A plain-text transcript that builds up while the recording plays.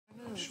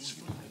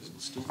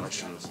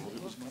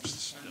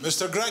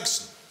Mr.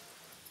 Gregson.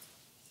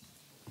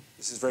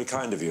 This is very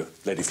kind of you,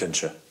 Lady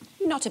Flintshire.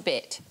 Not a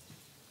bit.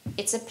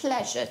 It's a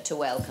pleasure to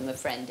welcome a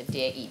friend of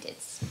dear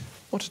Edith's.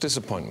 What a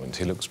disappointment.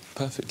 He looks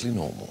perfectly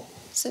normal.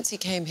 Since he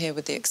came here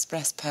with the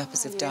express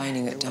purpose of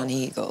dining at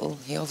Duneagle,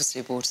 he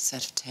obviously bought a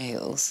set of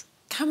tales.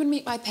 Come and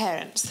meet my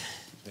parents.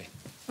 Me.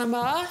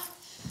 Mama,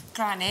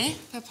 Granny,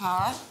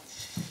 Papa.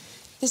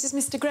 This is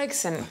Mr.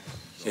 Gregson.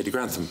 Lady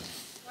Grantham.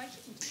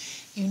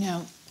 You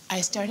know,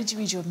 I started to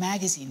read your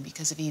magazine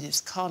because of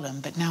Edith's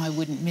column, but now I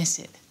wouldn't miss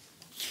it.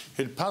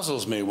 It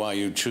puzzles me why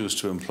you choose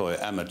to employ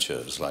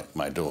amateurs like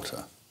my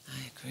daughter.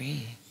 I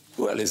agree.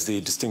 Well, is the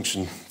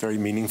distinction very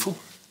meaningful?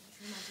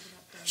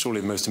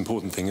 Surely the most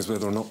important thing is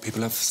whether or not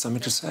people have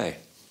something to say.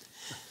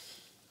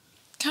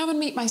 Come and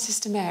meet my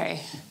sister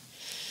Mary.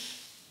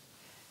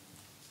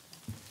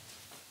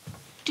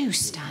 Do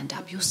stand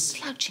up. You're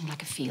slouching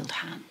like a field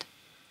hand.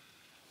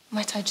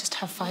 Might I just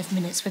have 5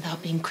 minutes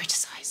without being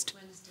criticised?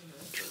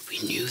 We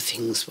knew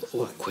things were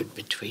awkward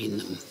between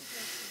them.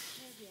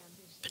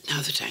 But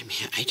now that I'm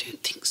here, I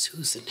don't think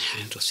Susan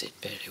handles it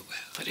very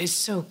well. But it's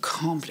so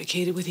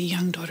complicated with a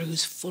young daughter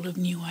who's full of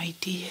new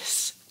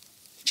ideas.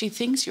 She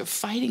thinks you're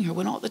fighting her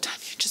when all the time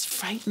you're just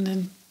frightened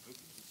and...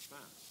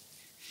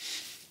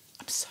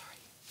 I'm sorry.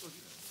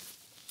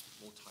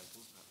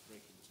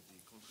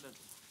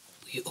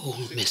 We all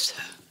miss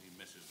her.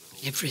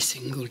 Every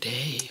single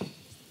day.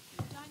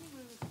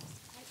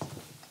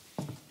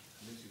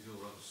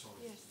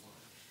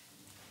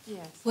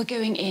 Yes. We're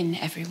going in,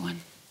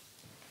 everyone.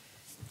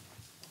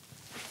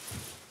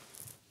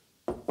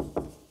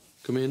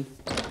 Come in.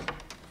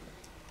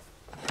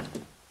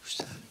 Who's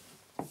that?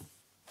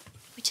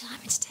 Would you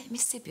like me to take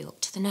Miss Sibyl up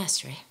to the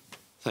nursery?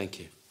 Thank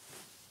you.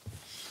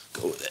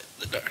 Go with it,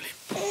 the darling.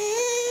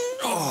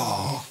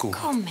 Oh, go on.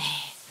 Come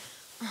here.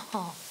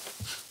 Oh.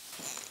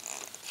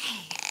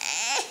 Hey.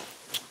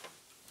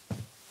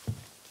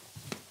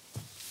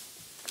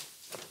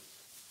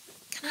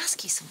 Can I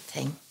ask you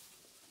something?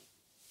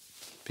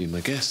 Be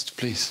my guest,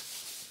 please.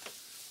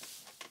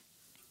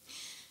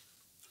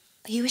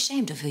 Are you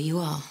ashamed of who you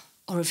are?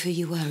 Or of who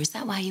you were? Is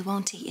that why you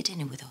won't eat your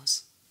dinner with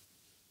us?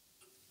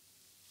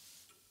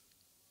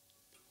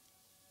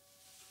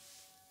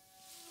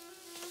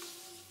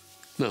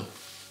 No.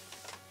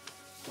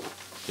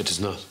 It is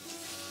not.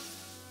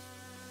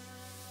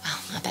 Well,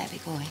 I better be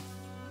going.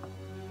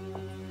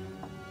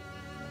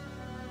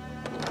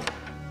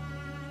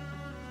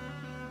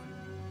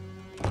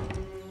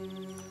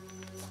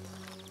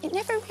 It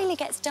never really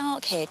gets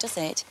dark here, does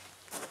it?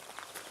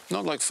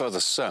 Not like further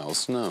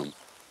south, no.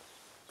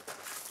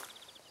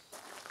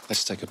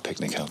 Let's take a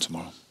picnic out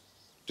tomorrow.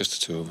 Just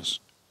the two of us.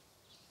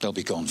 They'll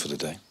be gone for the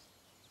day.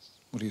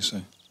 What do you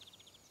say?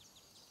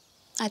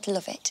 I'd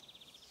love it.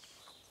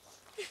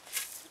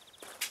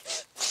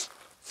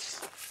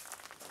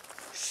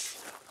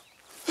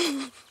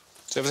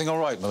 Is everything all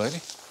right, my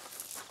lady?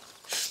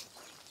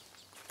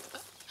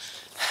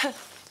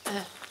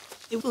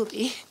 It will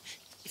be,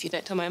 if you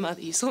don't tell my mother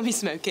you saw me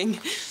smoking.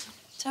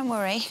 Don't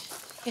worry.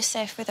 You're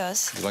safe with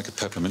us. Would you like a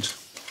peppermint?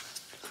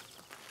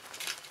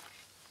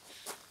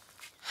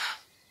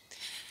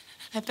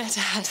 I better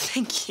had,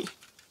 thank you.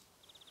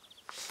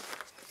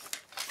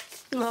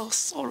 Oh,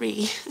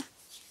 sorry.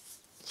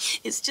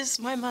 It's just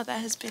my mother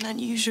has been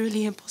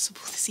unusually impossible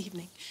this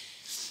evening.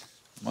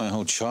 My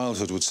whole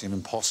childhood would seem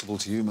impossible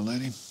to you, my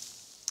lady.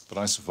 But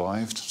I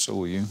survived, so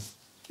will you.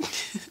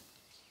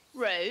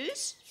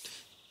 Rose?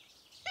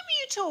 Who are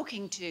you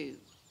talking to?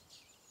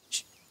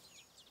 Shh.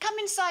 Come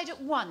inside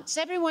at once.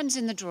 Everyone's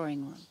in the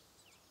drawing room.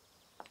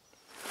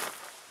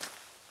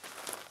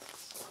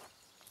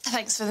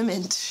 Thanks for the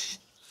mint.